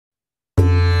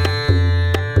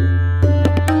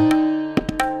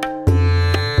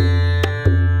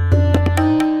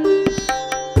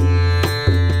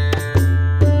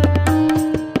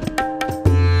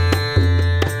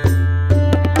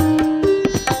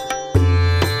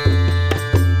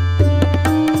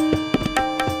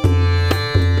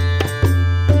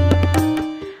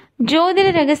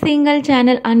ரகசியங்கள்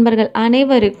சேனல் அன்பர்கள்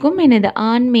அனைவருக்கும் எனது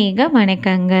ஆன்மீக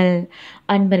வணக்கங்கள்.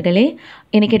 அன்பர்களே,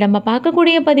 இன்றைக்கி நம்ம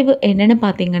பார்க்கக்கூடிய பதிவு என்னென்னு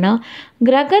பார்த்தீங்கன்னா,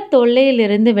 கிரக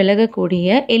தொல்லையிலிருந்து விலகக்கூடிய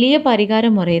எளிய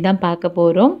பரிகார முறை தான் பார்க்க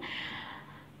போகிறோம்.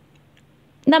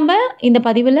 நம்ம இந்த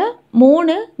பதிவில்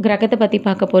 3 கிரகத்தை பற்றி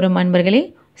பார்க்க போகிறோம் அன்பர்களே.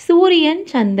 சூரியன்,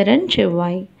 சந்திரன்,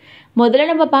 செவ்வாய். முதல்ல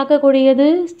நம்ம பார்க்கக்கூடியது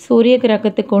சூரிய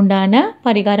கிரகத்துக்கு உண்டான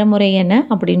பரிகார முறை என்ன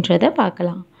அப்படின்றத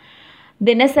பார்க்கலாம்.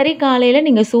 தினசரி காலையில்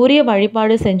நீங்கள் சூரிய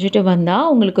வழிபாடு செஞ்சுட்டு வந்தால்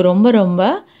உங்களுக்கு ரொம்ப ரொம்ப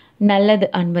நல்லது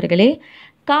அன்பர்களே.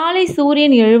 காலை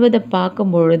சூரியன் எழுவதை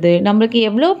பார்க்கும் பொழுது நம்மளுக்கு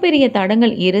எவ்வளோ பெரிய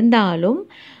தடங்கள் இருந்தாலும்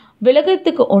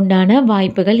விலகத்துக்கு உண்டான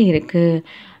வாய்ப்புகள் இருக்குது.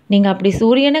 நீங்கள் அப்படி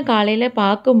சூரியனை காலையில்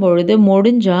பார்க்கும் பொழுது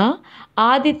முடிஞ்சால்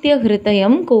ஆதித்ய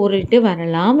ஹிருதயம் கூறிட்டு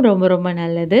வரலாம், ரொம்ப ரொம்ப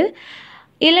நல்லது.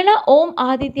 இல்லைனா ஓம்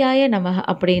ஆதித்யாய நமக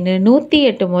அப்படின்னு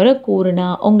 108 முறை கூறுனா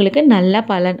உங்களுக்கு நல்ல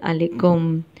பலன் அளிக்கும்.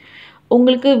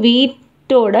 உங்களுக்கு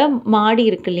வீட்டோட மாடி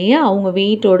இருக்கு இல்லையா, அவங்க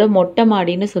வீட்டோட மொட்டை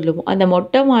மாடின்னு சொல்லுவோம். அந்த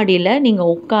மொட்டை மாடியில்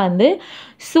நீங்கள் உட்காந்து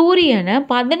சூரியனை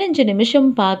 15 நிமிஷம்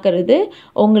பார்க்குறது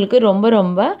உங்களுக்கு ரொம்ப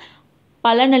ரொம்ப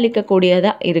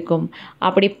பலனளிக்கக்கூடியதாக இருக்கும்.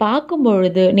 அப்படி பார்க்கும்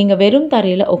பொழுது நீங்கள் வெறும்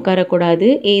தரையில் உட்காரக்கூடாது,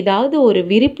 ஏதாவது ஒரு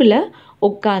விரிப்பில்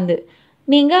உட்காந்து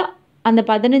நீங்கள் அந்த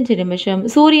 15 நிமிஷம்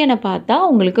சூரியனை பார்த்தா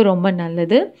உங்களுக்கு ரொம்ப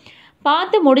நல்லது.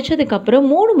 பார்த்து முடித்ததுக்கப்புறம்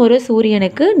 3 முறை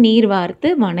சூரியனுக்கு நீர் வார்த்து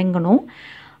வணங்கணும்.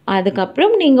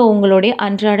 அதுக்கப்புறம் நீங்கள் உங்களுடைய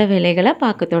அன்றாட வேலைகளை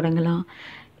பார்க்க தொடங்கலாம்.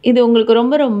 இது உங்களுக்கு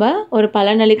ரொம்ப ரொம்ப ஒரு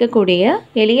பலனளிக்கக்கூடிய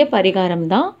எளிய பரிகாரம்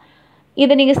தான்.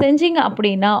 இதை நீங்கள் செஞ்சீங்க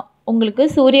அப்படின்னா உங்களுக்கு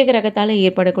சூரிய கிரகத்தால்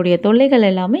ஏற்படக்கூடிய தொல்லைகள்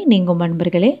எல்லாமே நீங்கும்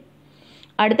அன்பர்களே.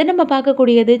 அடுத்து நம்ம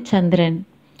பார்க்கக்கூடியது சந்திரன்.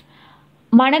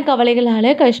 மனக்கவலைகளால்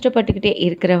கஷ்டப்பட்டுக்கிட்டே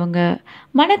இருக்கிறவங்க,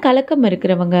 மனக்கலக்கம்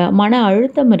இருக்கிறவங்க, மன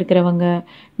அழுத்தம் இருக்கிறவங்க,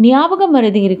 ஞாபக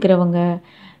மறதி இருக்கிறவங்க,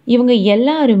 இவங்க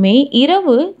எல்லாருமே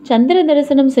இரவு சந்திர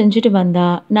தரிசனம் செஞ்சுட்டு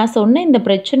வந்தால் நான் சொன்ன இந்த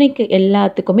பிரச்சனைக்கு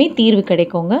எல்லாத்துக்குமே தீர்வு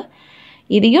கிடைக்குங்க.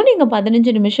 இதையும் நீங்கள்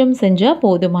 15 நிமிஷம் செஞ்சால்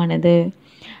போதுமானது.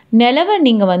 நிலவை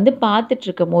நீங்கள்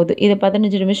பார்த்துட்ருக்கும் போது, இதை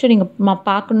 15 நிமிஷம் நீங்கள்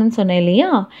பார்க்கணுன்னு சொன்னேன் இல்லையா,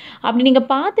 அப்படி நீங்கள்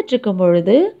பார்த்துட்ருக்கும்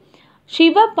பொழுது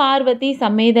சிவ பார்வதி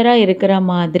சமேதராக இருக்கிற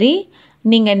மாதிரி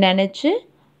நீங்கள் நினச்சி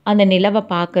அந்த நிலவை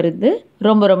பார்க்குறது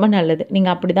ரொம்ப ரொம்ப நல்லது.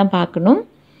 நீங்கள் அப்படி தான் பார்க்கணும்.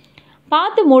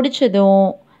 பார்த்து முடித்ததும்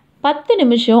 10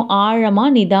 நிமிஷம் ஆழமாக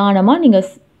நிதானமாக நீங்கள்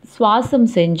சுவாசம்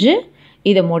செஞ்சு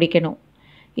இதை முடிக்கணும்.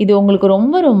 இது உங்களுக்கு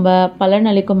ரொம்ப ரொம்ப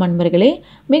பலனளிக்கும் அன்பர்களே.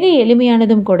 மிக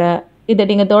எளிமையானதும் கூட. இதை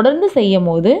நீங்கள் தொடர்ந்து செய்யும்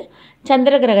போது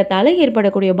சந்திர கிரகத்தால்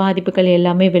ஏற்படக்கூடிய பாதிப்புகள்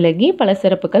எல்லாமே விலகி பல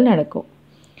சிறப்புகள் நடக்கும்.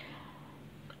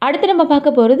 அடுத்து நம்ம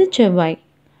பார்க்க போகிறது செவ்வாய்.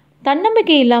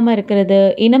 தன்னம்பிக்கை இல்லாமல் இருக்கிறது,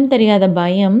 இனம் தெரியாத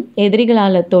பயம்,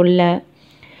 எதிரிகளால் தொல்லை,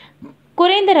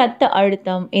 குறைந்த இரத்த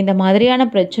அழுத்தம், இந்த மாதிரியான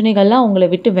பிரச்சனைகள்லாம் உங்களை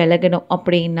விட்டு விலகணும்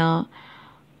அப்படின்னா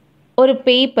ஒரு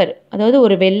பேப்பர், அதாவது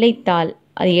ஒரு வெள்ளைத்தாள்,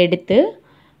 அதை எடுத்து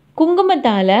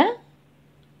குங்குமத்தால்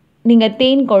நீங்கள்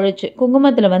தேன் குழைச்சி,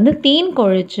 குங்குமத்தில் தேன்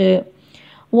குழைச்சி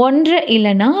 1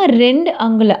 இல்லைன்னா 2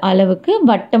 அங்குல அளவுக்கு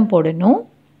வட்டம் போடணும்.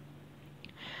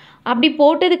 அப்படி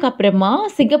போட்டதுக்கப்புறமா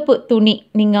சிகப்பு துணி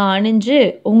நீங்கள் அணிஞ்சு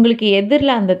உங்களுக்கு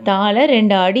எதிரில் அந்த தாளை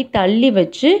 2 அடி தள்ளி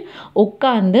வச்சு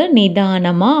உட்காந்து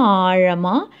நிதானமாக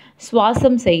ஆழமாக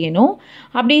சுவாசம் செய்யணும்.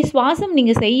 அப்படி சுவாசம்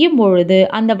நீங்கள் செய்யும் பொழுது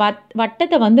அந்த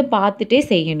வட்டத்தை பார்த்துட்டே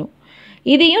செய்யணும்.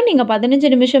 இதையும் நீங்கள்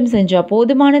 15 நிமிஷம் செஞ்சால்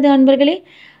போதுமானது அன்பர்களே.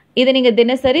 இதை நீங்கள்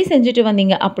தினசரி செஞ்சுட்டு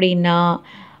வந்தீங்க அப்படின்னா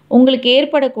உங்களுக்கு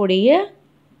ஏற்படக்கூடிய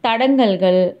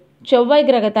தடங்கல்கள், செவ்வாய்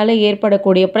கிரகத்தால்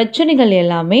ஏற்படக்கூடிய பிரச்சனைகள்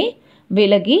எல்லாமே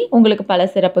விலகி உங்களுக்கு பல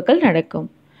சிறப்புகள் நடக்கும்.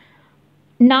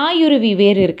 நாயுருவி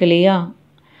வேர் இருக்கு இல்லையா,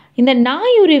 இந்த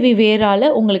நாயுருவி வேரால்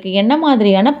உங்களுக்கு என்ன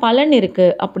மாதிரியான பலன்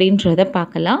இருக்குது அப்படின்றத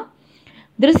பார்க்கலாம்.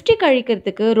 திருஷ்டி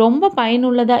கழிக்கிறதுக்கு ரொம்ப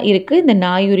பயனுள்ளதாக இருக்குது இந்த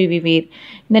நாயுருவி வேர்.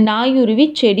 இந்த நாயுருவி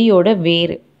செடியோட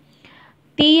வேர்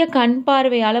தீய கண்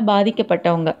பார்வையால்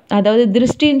பாதிக்கப்பட்டவங்க, அதாவது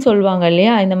திருஷ்டின்னு சொல்லுவாங்க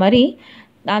இல்லையா, இந்த மாதிரி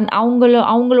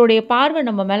அவங்களுடைய பார்வை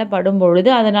நம்ம மேலே படும் பொழுது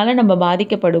அதனால் நம்ம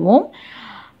பாதிக்கப்படுவோம்.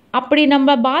 அப்படி நம்ம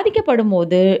பாதிக்கப்படும்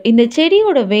போது இந்த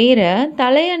செடியோட வேரை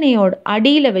தலையணையோட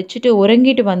அடியில் வச்சுட்டு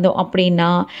உறங்கிட்டு வந்தோம் அப்படின்னா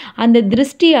அந்த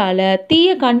திருஷ்டியால்,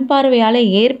 தீய கண் பார்வையால்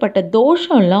ஏற்பட்ட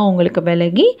தோஷம்லாம் உங்களுக்கு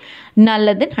விலகி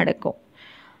நல்லது நடக்கும்.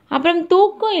 அப்புறம்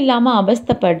தூக்கம் இல்லாமல்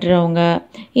அவஸ்தைப்படுறவங்க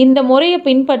இந்த முறையை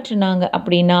பின்பற்றினாங்க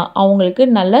அப்படின்னா அவங்களுக்கு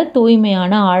நல்ல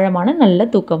தூய்மையான ஆழமான நல்ல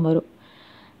தூக்கம் வரும்.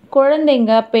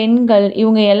 குழந்தைங்க, பெண்கள்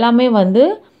இவங்க எல்லாமே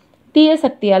தீய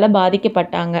சக்தியால்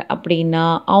பாதிக்கப்பட்டாங்க அப்படின்னா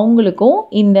அவங்களுக்கும்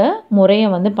இந்த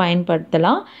முறையை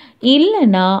பயன்படுத்தலாம்.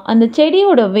 இல்லைன்னா அந்த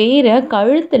செடியோட வேரை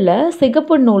கழுத்தில்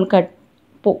சிகப்பு நூல்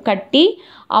கட்டி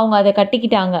அவங்க அதை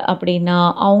கட்டிக்கிட்டாங்க அப்படின்னா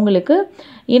அவங்களுக்கு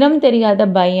இனம் தெரியாத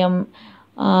பயம்,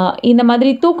 இந்த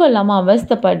மாதிரி தூக்கம் இல்லாமல்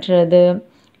அவஸ்தைப்படுறது,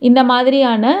 இந்த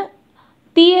மாதிரியான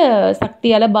தீய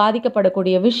சக்தியால்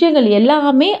பாதிக்கப்படக்கூடிய விஷயங்கள்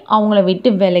எல்லாமே அவங்கள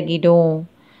விட்டு விலகிடும்.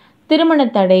 திருமண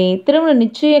தடை, திருமணம்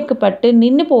நிச்சயிக்கப்பட்டு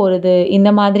நின்று போகிறது, இந்த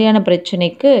மாதிரியான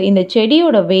பிரச்சனைக்கு இந்த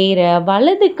செடியோட வேரை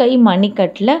வலது கை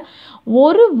மணிக்கட்டில்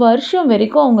 1 வருஷம்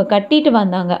வரைக்கும் அவங்க கட்டிட்டு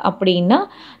வந்தாங்க அப்படின்னா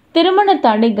திருமண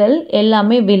தடைகள்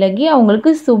எல்லாமே விலகி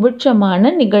அவங்களுக்கு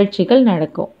சுபிட்சமான நிகழ்ச்சிகள்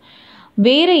நடக்கும்.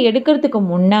 வேரை எடுக்கிறதுக்கு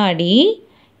முன்னாடி,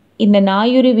 இந்த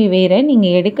நாயுருவி வேரை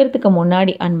நீங்கள் எடுக்கிறதுக்கு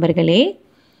முன்னாடி அன்பர்களே,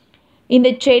 இந்த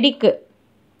செடிக்கு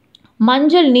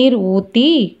மஞ்சள் நீர்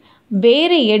ஊற்றி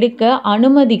வேரை எடுக்க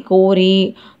அனுமதி கோரி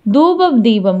தூபம்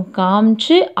தீபம்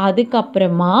காமிச்சு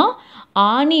அதுக்கப்புறமா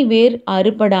ஆணி வேர்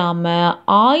அறுபடாமல்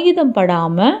ஆயுதம்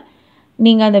படாமல்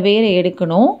நீங்கள் அந்த வேரை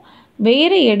எடுக்கணும்.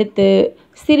 வேரை எடுத்து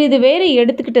சிறிது வேரை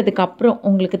எடுத்துக்கிட்டதுக்கு அப்புறம்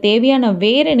உங்களுக்கு தேவையான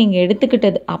வேரை நீங்கள்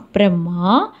எடுத்துக்கிட்டது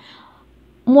அப்புறமா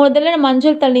முதல்ல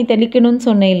மஞ்சள் தண்ணி தெளிக்கணும்னு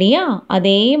சொன்னேன் இல்லையா,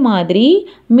 அதே மாதிரி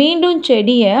மீண்டும்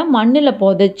செடியை மண்ணில்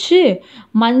புதைச்சி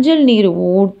மஞ்சள் நீர்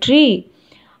ஊற்றி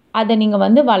அதை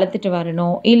நீங்கள் வளர்த்துட்டு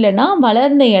வரணும். இல்லைன்னா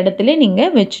வளர்ந்த இடத்துல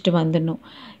நீங்கள் வச்சுட்டு வந்துடணும்.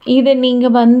 இதை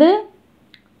நீங்கள்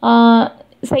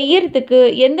செய்யறதுக்கு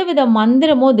எந்தவித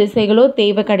மந்திரமோ திசைகளோ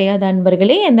தேவை கிடையாது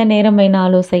அன்பர்களே. எந்த நேரம்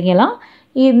வேணாலும் செய்யலாம்.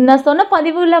 நான் சொன்ன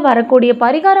பதிவில் வரக்கூடிய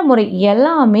பரிகார முறை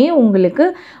எல்லாமே உங்களுக்கு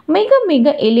மிக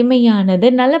மிக எளிமையானது,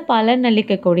 நல்ல பலன்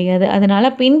அளிக்கக்கூடியது.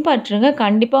 அதனால் பின்பற்றுங்க.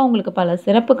 கண்டிப்பாக உங்களுக்கு பல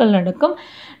சிறப்புகள் நடக்கும்.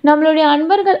 நம்மளுடைய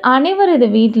அன்பர்கள் அனைவரது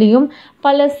வீட்லேயும்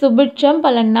பல சுபிட்சம்,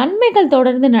 பல நன்மைகள்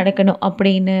தொடர்ந்து நடக்கணும்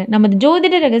அப்படின்னு நமது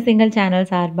ஜோதிட ரகசியங்கள்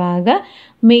சேனல் சார்பாக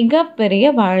மிகப்பெரிய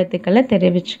வாழ்த்துக்களை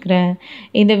தெரிவிச்சுக்கிறேன்.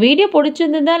 இந்த வீடியோ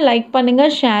பிடிச்சிருந்ததா லைக்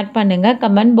பண்ணுங்கள், ஷேர் பண்ணுங்கள்,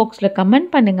 கமெண்ட் பாக்ஸில் கமெண்ட்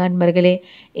பண்ணுங்கள் அன்பர்களே.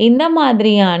 இந்த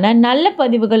மாதிரியான நல்ல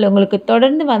பதிவுகள் உங்களுக்கு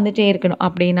தொடர்ந்து வந்துட்டே இருக்கணும்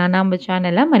அப்படின்னா நம்ம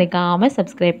சேனலை மறக்காமல்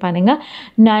சப்ஸ்கிரைப் பண்ணுங்கள்.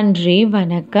 நன்றி,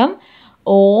 வணக்கம்.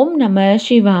 ஓம் நம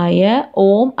சிவாய.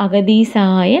 ஓம்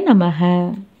அகதீசாய நமக.